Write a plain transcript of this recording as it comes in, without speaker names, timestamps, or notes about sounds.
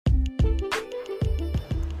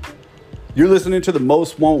You're listening to the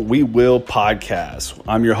Most Won't We Will podcast.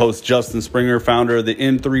 I'm your host, Justin Springer, founder of the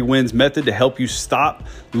M3 Wins Method to help you stop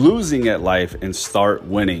losing at life and start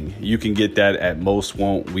winning. You can get that at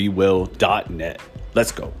mostwon'twewill.net.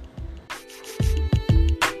 Let's go.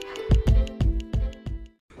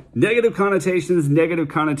 Negative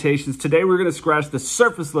connotations. Today we're going to scratch the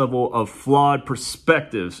surface level of flawed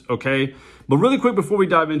perspectives, okay? But really quick before we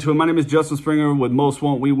dive into it, my name is Justin Springer with Most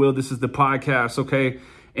Won't We Will. This is the podcast, okay?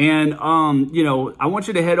 And, I want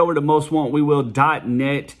you to head over to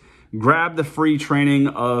mostwon'twewill.net, grab the free training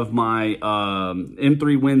of my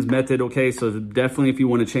M3 Wins Method, okay? So definitely if you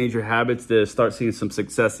want to change your habits to start seeing some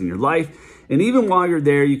success in your life. And even while you're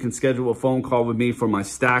there, you can schedule a phone call with me for my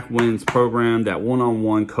Stack Wins program, that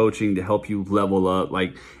one-on-one coaching to help you level up,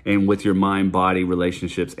 and with your mind, body,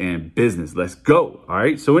 relationships, and business. Let's go, all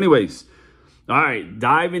right? So anyways, all right,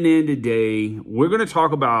 diving in today, we're going to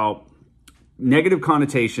talk about negative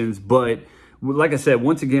connotations, but like I said,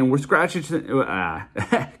 once again, we're scratching,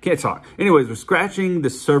 can't talk. Anyways, we're scratching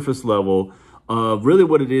the surface level of really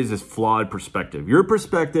what it is flawed perspective. Your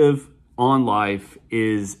perspective on life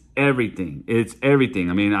is everything. It's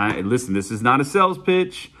everything. I mean, listen, this is not a sales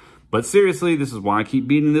pitch, but seriously, this is why I keep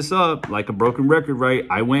beating this up like a broken record, right?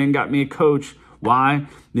 I went and got me a coach. Why?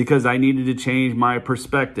 Because I needed to change my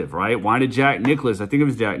perspective, right? Why did Jack Nicklaus, I think it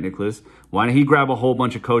was Jack Nicklaus, why did he grab a whole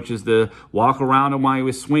bunch of coaches to walk around him while he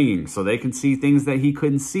was swinging so they can see things that he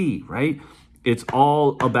couldn't see, right? It's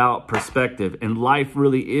all about perspective, and life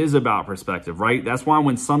really is about perspective, right? That's why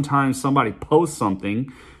when sometimes somebody posts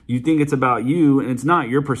something, you think it's about you, and it's not.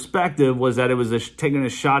 Your perspective was that it was taking a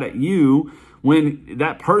shot at you when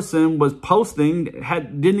that person was posting,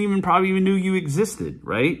 didn't even probably even knew you existed,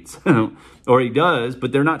 right? Or he does,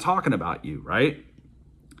 but they're not talking about you, right?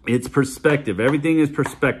 It's perspective. Everything is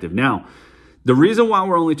perspective. Now, the reason why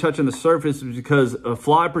we're only touching the surface is because a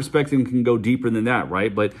flawed perspective can go deeper than that,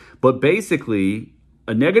 right? But basically,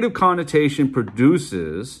 a negative connotation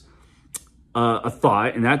produces a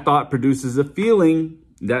thought, and that thought produces a feeling.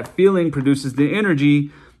 That feeling produces the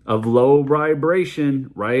energy of low vibration,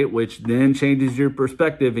 right? Which then changes your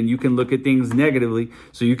perspective, and you can look at things negatively.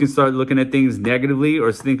 So you can start looking at things negatively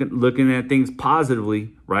or looking at things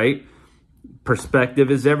positively, right? Perspective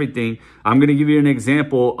is everything. I'm going to give you an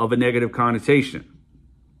example of a negative connotation.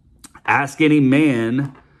 Ask any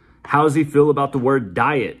man, how does he feel about the word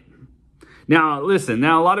diet? Now, listen,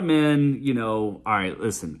 a lot of men, all right,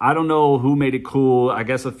 listen, I don't know who made it cool. I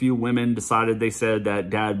guess a few women they said that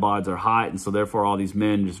dad bods are hot, and so therefore all these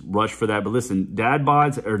men just rush for that. But listen, dad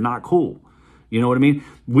bods are not cool. You know what I mean?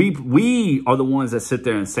 We are the ones that sit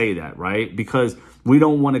there and say that, right? Because we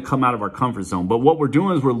don't want to come out of our comfort zone. But what we're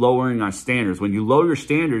doing is we're lowering our standards. When you lower your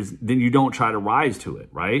standards, then you don't try to rise to it,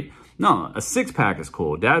 right? No, a six-pack is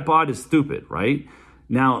cool. Dad bod is stupid, right?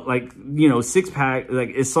 Now, six-pack,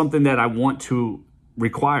 is something that I want to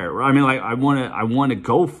require. I mean, I want to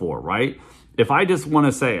go for, right? If I just want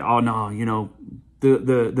to say, oh, no,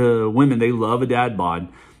 the women, they love a dad bod,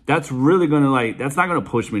 that's really going to, that's not going to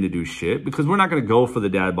push me to do shit, because we're not going to go for the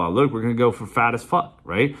dad bod look. We're going to go for fat as fuck,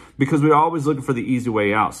 right? Because we're always looking for the easy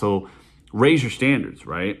way out. So raise your standards,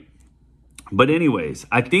 right? But anyways,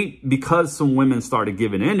 I think because some women started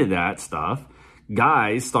giving into that stuff,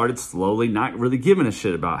 guys started slowly not really giving a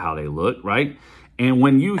shit about how they look, right? And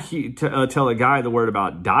when you tell a guy the word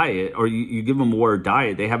about diet, or you give them the word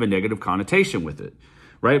diet, they have a negative connotation with it,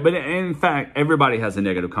 right? But in fact, everybody has a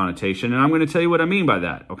negative connotation, and I'm going to tell you what I mean by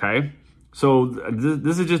that, okay? So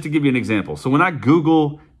this is just to give you an example. So when I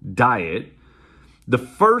Google diet, the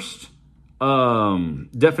first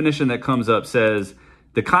definition that comes up says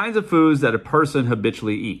the kinds of foods that a person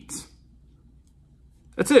habitually eats.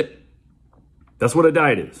 That's it. That's what a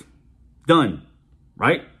diet is. Done,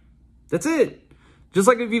 right? That's it. Just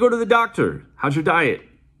like if you go to the doctor, how's your diet?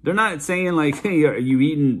 They're not saying hey, are you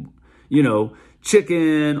eating,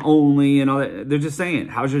 chicken only and all that. They're just saying,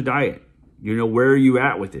 how's your diet? Where are you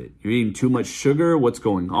at with it? You're eating too much sugar? What's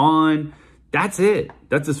going on? That's it.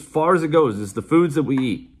 That's as far as it goes. It's the foods that we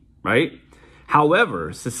eat, right?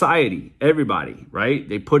 However, society, everybody, right?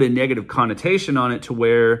 They put a negative connotation on it to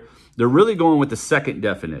where they're really going with the second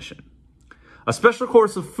definition. A special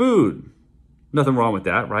course of food, nothing wrong with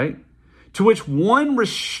that, right? To which one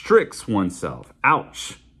restricts oneself.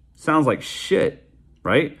 Ouch. Sounds like shit,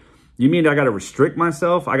 right? You mean I got to restrict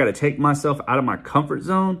myself? I got to take myself out of my comfort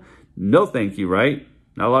zone? No, thank you, right?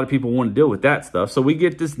 Not a lot of people want to deal with that stuff. So we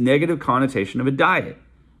get this negative connotation of a diet.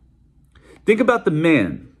 Think about the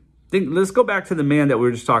man. Let's go back to the man that we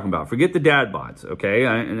were just talking about. Forget the dad bods, okay?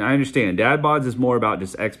 And I understand. Dad bods is more about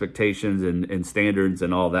just expectations and standards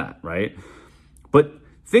and all that, right? But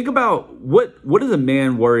Think about what does a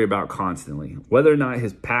man worry about constantly? Whether or not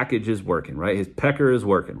his package is working, right? His pecker is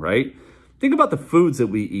working, right? Think about the foods that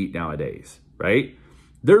we eat nowadays, right?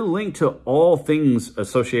 They're linked to all things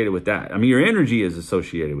associated with that. I mean, your energy is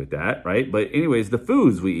associated with that, right? But anyways, the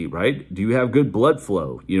foods we eat, right? Do you have good blood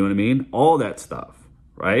flow? You know what I mean? All that stuff,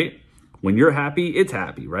 right? When you're happy, it's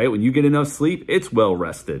happy, right? When you get enough sleep, it's well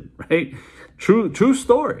rested, right? True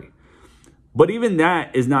story. But even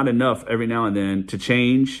that is not enough every now and then to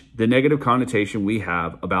change the negative connotation we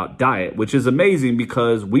have about diet, which is amazing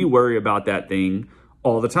because we worry about that thing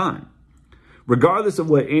all the time. Regardless of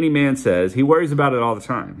what any man says, he worries about it all the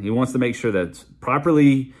time. He wants to make sure that it's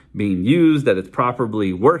properly being used, that it's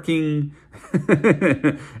properly working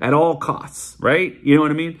at all costs, right? You know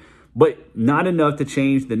what I mean? But not enough to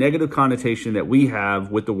change the negative connotation that we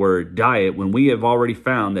have with the word diet when we have already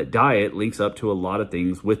found that diet links up to a lot of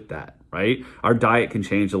things with that, right? Our diet can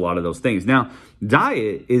change a lot of those things. Now,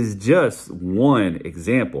 diet is just one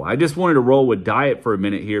example. I just wanted to roll with diet for a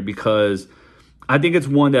minute here because I think it's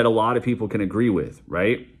one that a lot of people can agree with,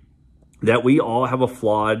 right? That we all have a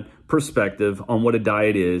flawed perspective on what a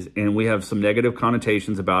diet is, and we have some negative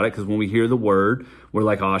connotations about it because when we hear the word, we're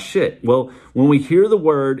like, oh shit. Well, when we hear the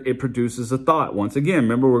word, it produces a thought. Once again,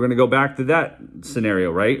 remember, we're going to go back to that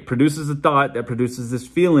scenario, right? It produces a thought that produces this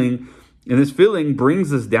feeling, and this feeling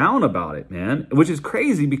brings us down about it, man, which is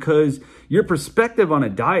crazy because your perspective on a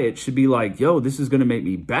diet should be like, yo, this is going to make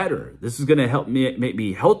me better. This is going to help me make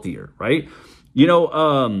me healthier, right? You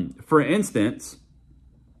know, for instance,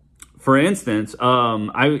 there's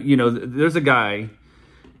a guy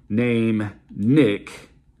named Nick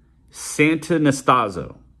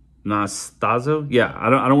Santonastaso. Nastazo? Yeah, I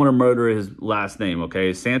don't want to murder his last name,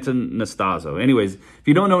 okay? Santonastaso. Anyways, if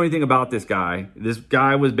you don't know anything about this guy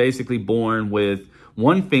was basically born with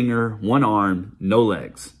one finger, one arm, no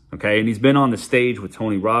legs, okay? And he's been on the stage with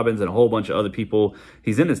Tony Robbins and a whole bunch of other people.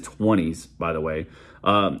 He's in his 20s, by the way.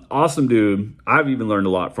 Awesome dude. I've even learned a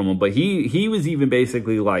lot from him, but he was even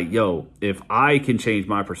basically like, yo, if I can change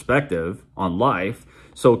my perspective on life,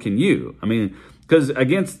 so can you. I mean, because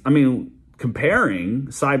comparing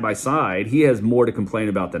side by side, he has more to complain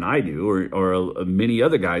about than I do, or many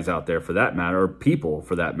other guys out there for that matter, or people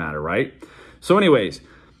for that matter, right? So anyways,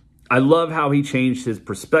 I love how he changed his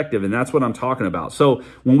perspective, and that's what I'm talking about. So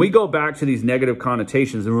when we go back to these negative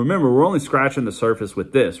connotations, and remember, we're only scratching the surface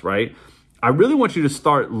with this, right? I really want you to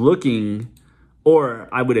start looking, or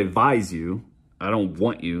I would advise you, I don't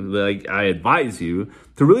want you, like I advise you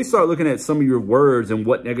to really start looking at some of your words and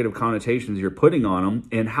what negative connotations you're putting on them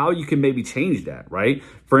and how you can maybe change that, right?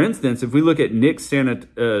 For instance, if we look at Nick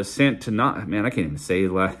Santana, man, I can't even say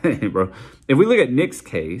his last name, bro. If we look at Nick's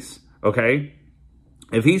case, okay,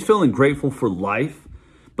 if he's feeling grateful for life,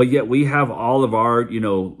 but yet we have all of our,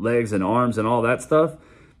 legs and arms and all that stuff,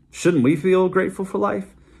 shouldn't we feel grateful for life?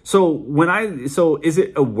 So is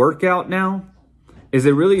it a workout now? Is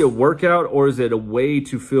it really a workout, or is it a way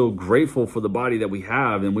to feel grateful for the body that we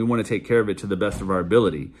have and we want to take care of it to the best of our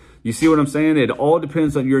ability? You see what I'm saying? It all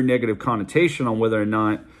depends on your negative connotation on whether or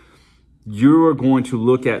not you're going to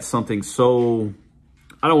look at something so,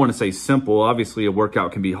 I don't want to say simple. Obviously a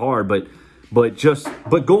workout can be hard, but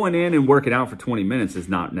going in and working out for 20 minutes is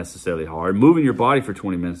not necessarily hard. Moving your body for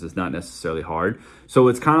 20 minutes is not necessarily hard. So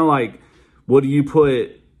it's kind of like, what do you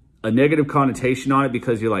put a negative connotation on it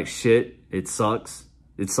because you're like, shit, it sucks.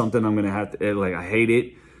 It's something I'm going to have to, like, I hate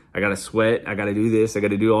it. I got to sweat. I got to do this. I got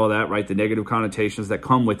to do all that, right? The negative connotations that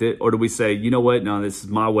come with it. Or do we say, you know what? No, this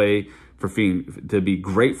is my way to be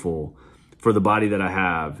grateful for the body that I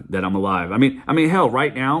have, that I'm alive. I mean, hell,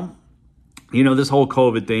 right now, this whole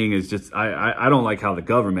COVID thing is just, I don't like how the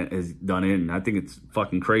government has done it. And I think it's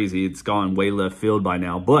fucking crazy. It's gone way left field by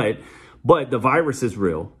now, but the virus is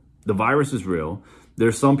real. The virus is real.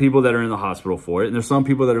 There's some people that are in the hospital for it, and there's some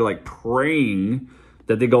people that are like praying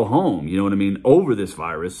that they go home, you know what I mean, over this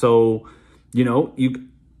virus. So, you got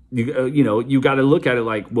to look at it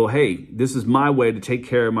like, well, hey, this is my way to take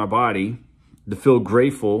care of my body, to feel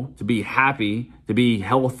grateful, to be happy, to be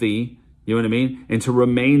healthy, you know what I mean, and to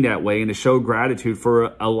remain that way and to show gratitude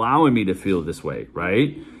for allowing me to feel this way,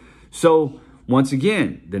 right? So once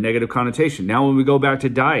again, the negative connotation. Now, when we go back to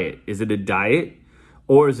diet, is it a diet?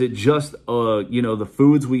 Or is it just, the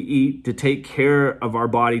foods we eat to take care of our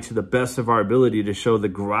body to the best of our ability to show the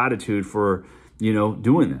gratitude for,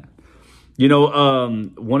 doing that?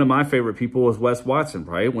 One of my favorite people is Wes Watson,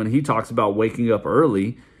 right? When he talks about waking up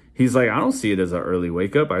early, he's like, I don't see it as an early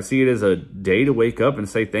wake up. I see it as a day to wake up and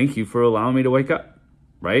say, thank you for allowing me to wake up,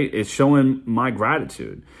 right? It's showing my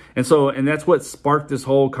gratitude. And that's what sparked this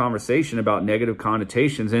whole conversation about negative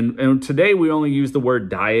connotations. And today we only use the word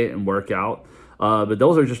diet and workout. But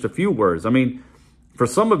those are just a few words. I mean, for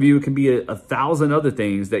some of you, it can be a thousand other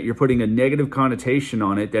things that you're putting a negative connotation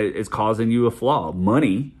on it that is causing you a flaw.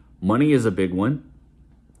 Money is a big one.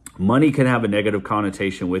 Money can have a negative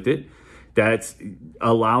connotation with it that's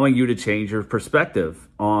allowing you to change your perspective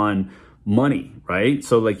on money, right?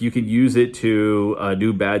 So like you can use it to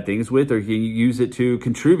do bad things with, or you can use it to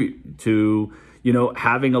contribute to,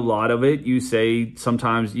 having a lot of it. You say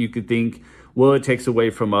sometimes you could think, well, it takes away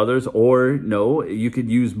from others, or no, you could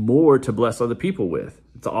use more to bless other people with.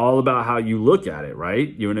 It's all about how you look at it, right?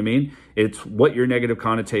 You know what I mean? It's what your negative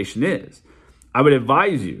connotation is. I would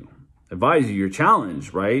advise you, your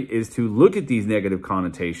challenge, right, is to look at these negative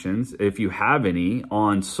connotations, if you have any,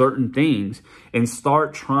 on certain things and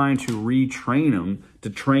start trying to retrain them to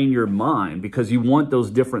train your mind, because you want those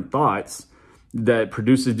different thoughts that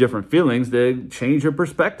produces different feelings that change your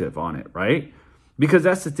perspective on it, right? Because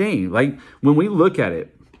that's the thing. Like when we look at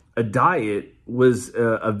it, a diet was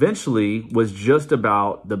eventually was just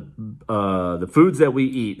about the foods that we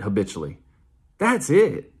eat habitually. That's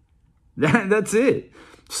it. That's it.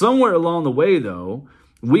 Somewhere along the way, though,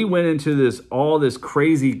 we went into all this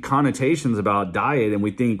crazy connotations about diet, and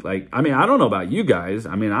we think like, I mean, I don't know about you guys.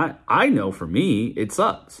 I mean, I know for me, it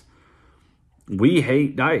sucks. We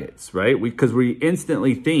hate diets, right? Because we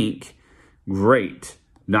instantly think, great,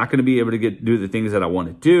 not going to be able to do the things that I want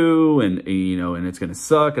to do, and and it's going to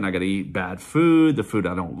suck, and I got to eat bad food, the food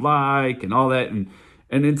I don't like, and all that, and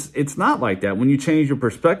it's not like that. When you change your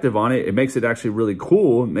perspective on it, it makes it actually really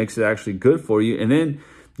cool. It makes it actually good for you, and then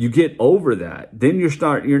you get over that. Then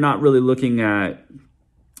you're not really looking at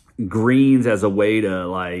greens as a way to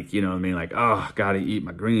like, like, oh, gotta eat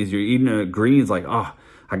my greens. You're eating greens like, oh,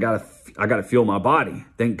 I gotta feel my body.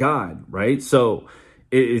 Thank God, right? So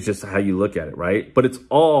it's just how you look at it, right? But it's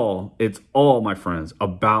all, my friends,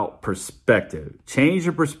 about perspective. Change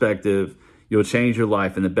your perspective, you'll change your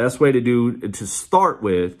life. And the best way to start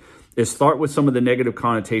with is start with some of the negative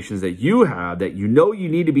connotations that you have that you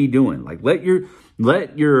need to be doing. Like let your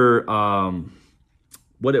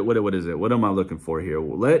what is it? What am I looking for here?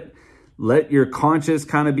 Let your conscious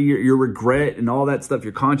kind of be your regret and all that stuff,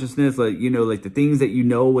 your consciousness, like, like the things that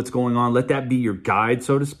what's going on, let that be your guide,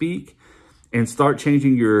 so to speak, and start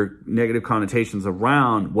changing your negative connotations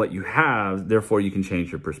around what you have. Therefore, you can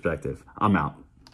change your perspective. I'm out.